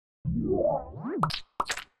This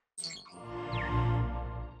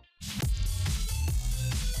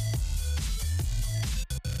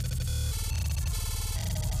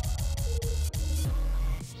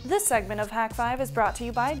segment of Hak5 is brought to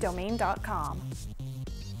you by Domain.com.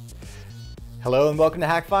 Hello and welcome to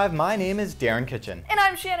Hak5. My name is Darren Kitchen. And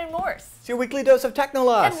I'm Shannon Morse. It's your weekly dose of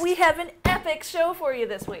Technolust. And we have an epic show for you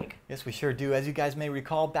this week. Yes, we sure do. As you guys may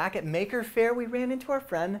recall, back at Maker Faire, we ran into our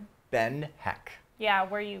friend, Ben Heck. Yeah,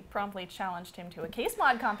 where you promptly challenged him to a case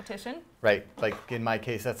mod competition. Right, like in my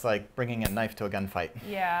case, that's like bringing a knife to a gunfight.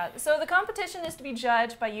 Yeah, so the competition is to be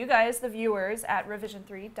judged by you guys, the viewers, at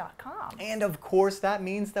revision3.com. And of course, that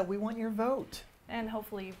means that we want your vote. And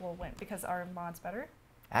hopefully we'll win because our mod's better.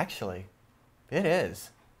 Actually, it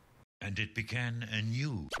is. And it began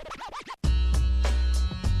anew.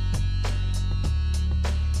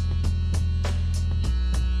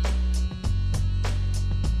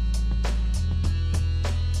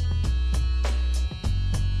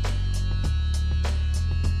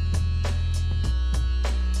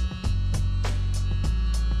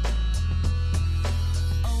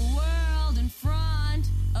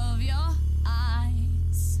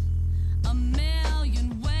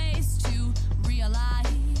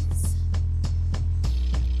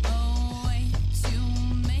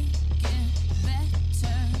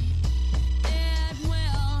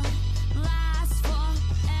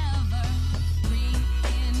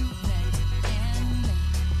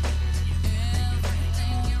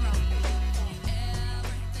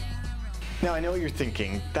 Now I know what you're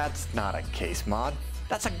thinking, that's not a case mod,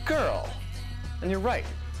 that's a girl. And you're right,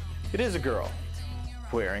 it is a girl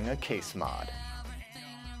wearing a case mod.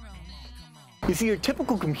 You see, your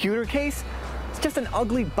typical computer case, it's just an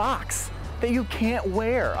ugly box that you can't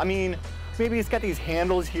wear. I mean, maybe it's got these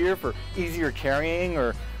handles here for easier carrying,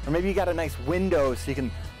 or maybe you got a nice window so you can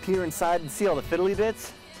peer inside and see all the fiddly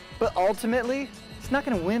bits. But ultimately, it's not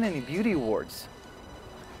gonna win any beauty awards.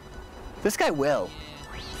 This guy will.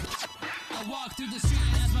 I walk through the street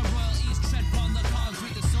as my royal east tread upon the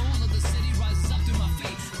concrete. The soul of the city rises up through my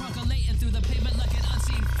feet, percolating through the pavement like an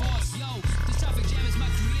unseen force. Yo, this traffic jam is my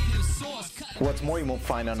creative source. What's more, you won't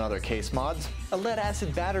find on other case mods: a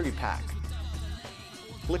lead-acid battery pack,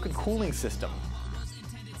 liquid cooling system,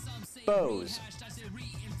 bows,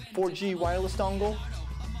 4G wireless dongle,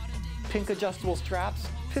 pink adjustable straps,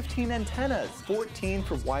 15 antennas, 14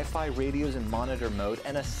 for Wi-Fi radios in monitor mode,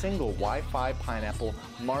 and a single Wi-Fi Pineapple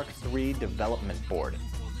Mark III development board.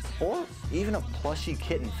 Or even a plushy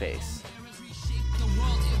kitten face. The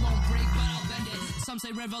world, it won't break, but I'll bend it. Some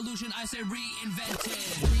say revolution, I say reinvent it.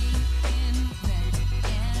 Reinvent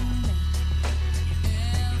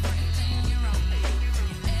and everything you're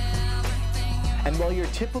on. And while your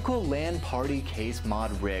typical LAN party case mod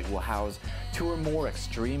rig will house 2 or more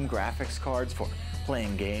extreme graphics cards for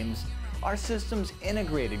playing games, our system's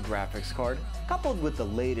integrated graphics card, coupled with the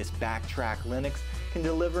latest Backtrack Linux, can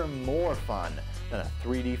deliver more fun than a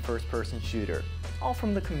 3D first-person shooter, all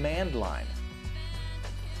from the command line.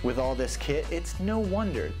 With all this kit, it's no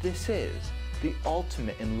wonder this is the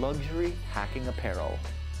ultimate in luxury hacking apparel.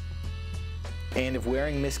 And if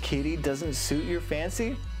wearing Miss Kitty doesn't suit your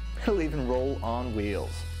fancy, it'll even roll on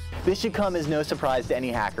wheels. This should come as no surprise to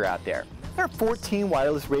any hacker out there. There are 14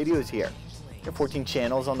 wireless radios here. There are 14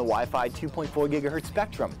 channels on the Wi-Fi 2.4 gigahertz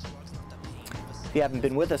spectrum. If you haven't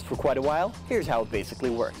been with us for quite a while, here's how it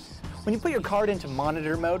basically works. When you put your card into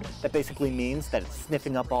monitor mode, that basically means that it's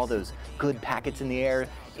sniffing up all those good packets in the air,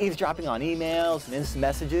 eavesdropping on emails and instant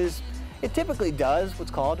messages. It typically does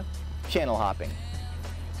what's called channel hopping.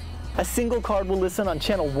 A single card will listen on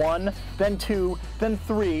channel 1, then 2, then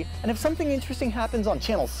 3, and if something interesting happens on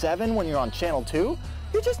channel 7 when you're on channel 2,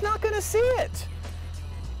 you're just not going to see it.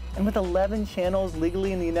 And with 11 channels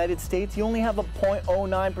legally in the United States, you only have a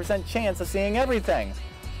 0.09% chance of seeing everything.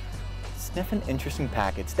 Sniffing interesting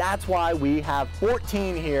packets. That's why we have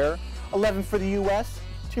 14 here, 11 for the US,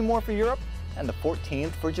 2 more for Europe, and the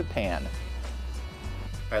 14th for Japan.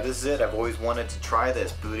 All right, this is it. I've always wanted to try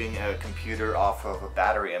this, booting a computer off of a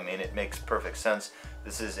battery. I mean, it makes perfect sense.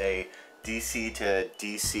 This is a DC to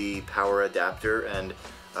DC power adapter, and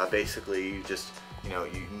basically you just,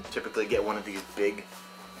 you typically get one of these big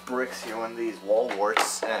bricks here, one of these wall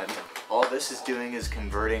warts, and all this is doing is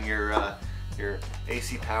converting your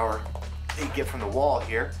AC power that you get from the wall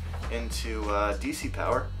here into DC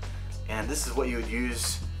power. And this is what you would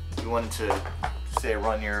use if you wanted to, say,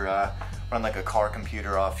 run like a car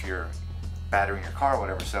computer off your battery in your car or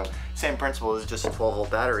whatever. So same principle, is just a 12-volt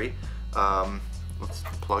battery. Let's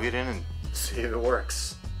plug it in and see if it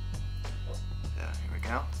works. Here we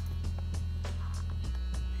go.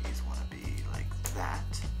 These want to be like that.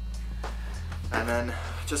 And then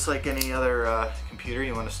just like any other computer,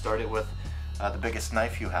 you want to start it with the biggest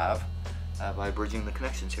knife you have by bridging the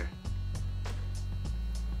connections here.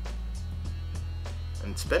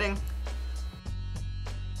 And spinning.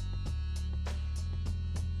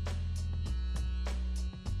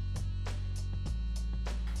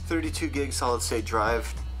 32 gig solid state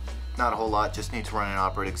drive, not a whole lot, just need to run an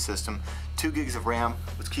operating system. 2 gigs of RAM.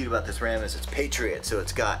 What's cute about this RAM is it's Patriot, so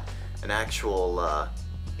it's got an actual,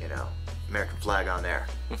 you know, American flag on there.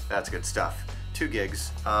 That's good stuff. 2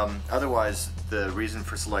 gigs. Otherwise, the reason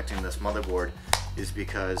for selecting this motherboard is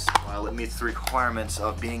because while it meets the requirements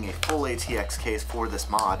of being a full ATX case for this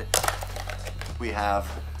mod, we have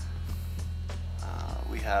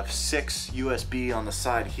 6 USB on the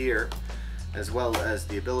side here, as well as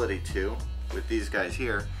the ability to, with these guys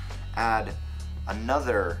here, add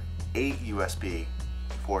another 8 USB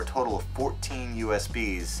for a total of 14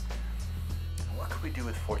 USBs. What could we do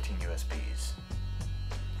with 14 USBs?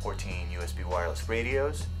 14 USB wireless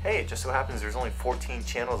radios. Hey, it just so happens there's only 14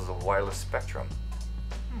 channels of wireless spectrum.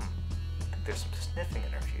 I think there's some sniffing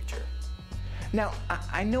in our future. Now,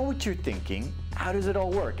 I know what you're thinking. How does it all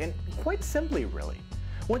work? And quite simply, really.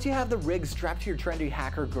 Once you have the rig strapped to your trendy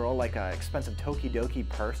hacker girl like an expensive Tokidoki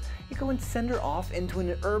purse, you go and send her off into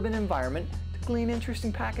an urban environment to glean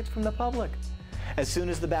interesting packets from the public. As soon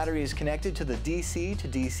as the battery is connected to the DC to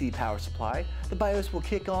DC power supply, the BIOS will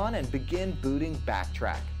kick on and begin booting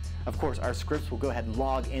Backtrack. Of course, our scripts will go ahead and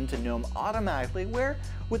log into GNOME automatically, where,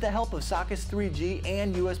 with the help of sockets 3G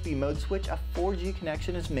and USB mode switch, a 4G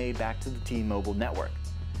connection is made back to the T-Mobile network.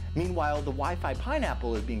 Meanwhile, the Wi-Fi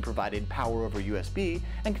Pineapple is being provided power over USB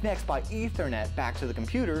and connects by Ethernet back to the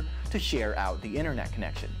computer to share out the internet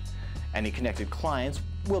connection. Any connected clients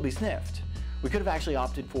will be sniffed. We could have actually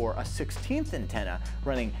opted for a 16th antenna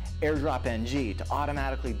running AirDrop NG to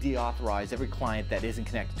automatically deauthorize every client that isn't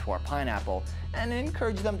connected to our Pineapple and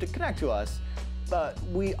encourage them to connect to us, but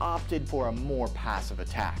we opted for a more passive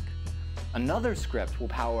attack. Another script will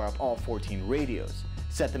power up all 14 radios,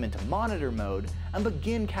 set them into monitor mode, and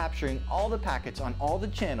begin capturing all the packets on all the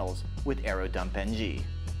channels with AeroDump NG.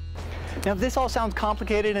 Now, if this all sounds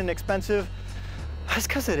complicated and expensive, that's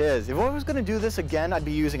because it is. If I was going to do this again, I'd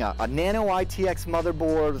be using a Nano ITX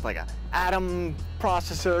motherboard with like an Atom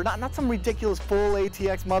processor, not some ridiculous full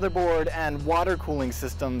ATX motherboard and water cooling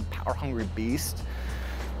system, power-hungry beast.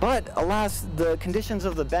 But alas, the conditions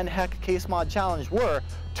of the Ben Heck Case Mod Challenge were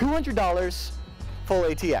 $200 full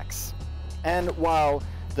ATX. And while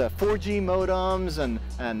the 4G modems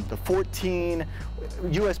and the 14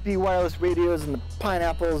 USB wireless radios and the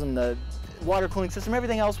Pineapples and the water cooling system,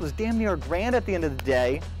 everything else was damn near $1,000 at the end of the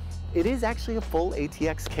day, it is actually a full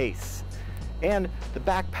ATX case. And the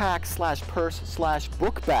backpack slash purse slash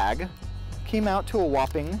book bag came out to a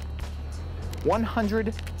whopping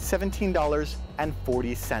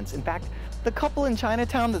 $117.40. In fact, the couple in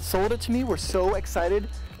Chinatown that sold it to me were so excited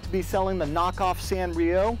to be selling the knockoff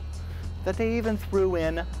Sanrio that they even threw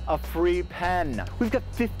in a free pen. We've got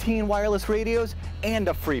 15 wireless radios and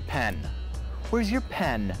a free pen. Where's your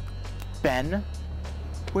pen, Ben?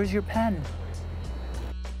 Where's your pen?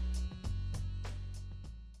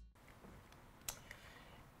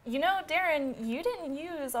 You know, Darren, you didn't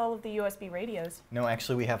use all of the USB radios. No,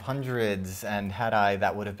 actually we have hundreds, and had I,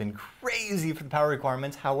 that would have been crazy for the power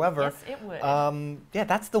requirements. However, yes, it would. Yeah,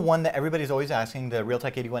 that's the one that everybody's always asking, the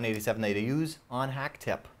Realtek 8187 that they use on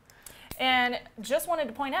Hak5. And just wanted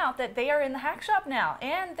to point out that they are in the hack shop now,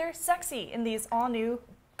 and they're sexy in these all-new,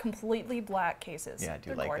 completely black cases. Yeah, I do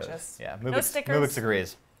they're like gorgeous. those. Yeah, no stickers. Mubix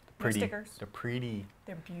agrees. Pretty. No stickers. They're pretty.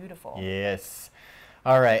 They're beautiful. Yes.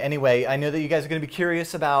 All right. Anyway, I know that you guys are going to be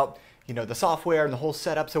curious about, you know, the software and the whole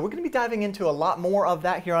setup, so we're going to be diving into a lot more of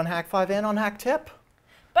that here on Hak5 and on Hak5.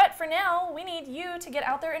 But for now, we need you to get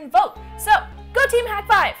out there and vote. So, go Team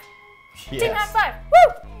Hak5! Yes. Team Hak5!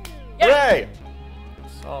 Woo! Yeah. Yay!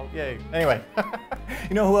 So, yay. Anyway,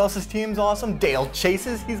 you know who else's team's awesome? Dale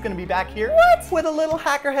Chase's. He's going to be back here. What? With a little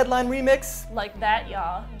Hacker Headline remix. Like that,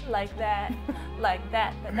 y'all. Like that. Like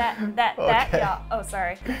that, that, Okay. y'all. Oh,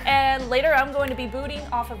 sorry. And later, I'm going to be booting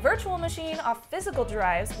off a virtual machine off physical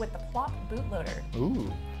drives with the Plop bootloader.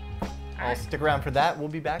 Ooh. I'll stick around for that. We'll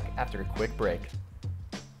be back after a quick break.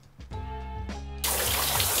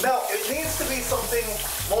 No, it needs to be something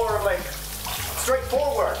more like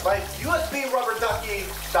straightforward, like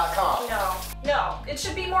USBRubberDucky.com. No. It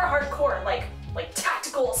should be more hardcore, like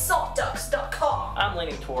tacticalassaultducks.com. I'm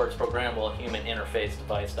leaning towards programmable human interface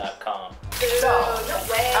device.com. No,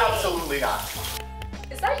 way. absolutely not.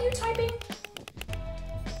 Is that you typing?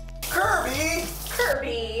 Kirby!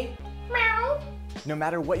 Meow. No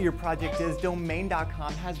matter what your project is,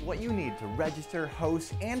 domain.com has what you need to register,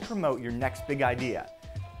 host, and promote your next big idea.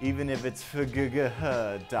 even if it's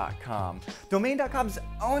fgh.com. Domain.com is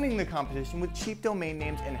owning the competition with cheap domain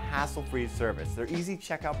names and hassle-free service. Their easy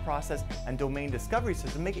checkout process and domain discovery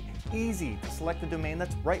system make it easy to select the domain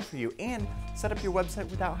that's right for you and set up your website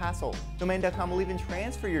without hassle. Domain.com will even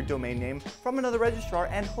transfer your domain name from another registrar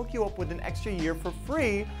and hook you up with an extra year for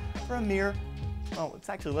free for a mere, well, it's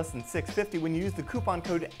actually less than $6.50 when you use the coupon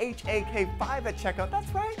code HAK5 at checkout.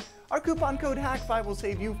 That's right. Our coupon code Hak5 will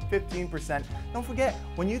save you 15%. Don't forget,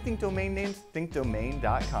 when you think domain names, think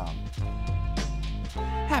domain.com.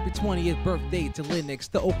 Happy 20th birthday to Linux,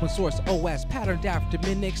 the open source OS patterned after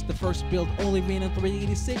Minix. The first build only ran in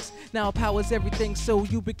 386, now it powers everything so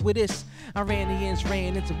ubiquitous. Iranians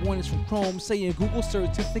ran into warnings from Chrome saying Google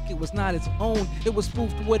certificate was not its own. It was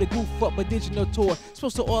spoofed with a goof up a digital tour,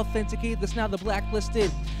 supposed to authenticate that's now the blacklisted.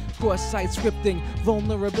 Cross-site scripting,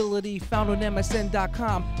 vulnerability found on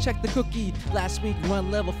MSN.com. Check the cookie. Last week,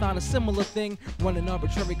 Run Level found a similar thing, running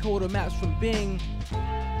arbitrary code or maps from Bing.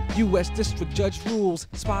 U.S. District Judge rules,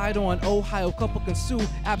 spied on Ohio couple can sue,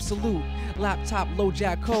 absolute. Laptop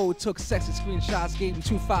low-jack code, took sexy screenshots, gave him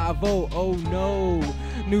 250, oh no.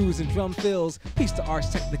 News and drum fills, peace to Ars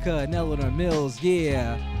Technica and Eleanor Mills,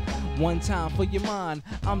 yeah. One time for your mind,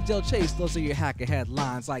 I'm Del Chase, those are your hacker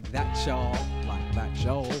headlines, like that y'all, like that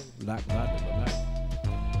y'all, like that.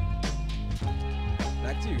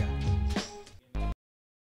 Back to you guys.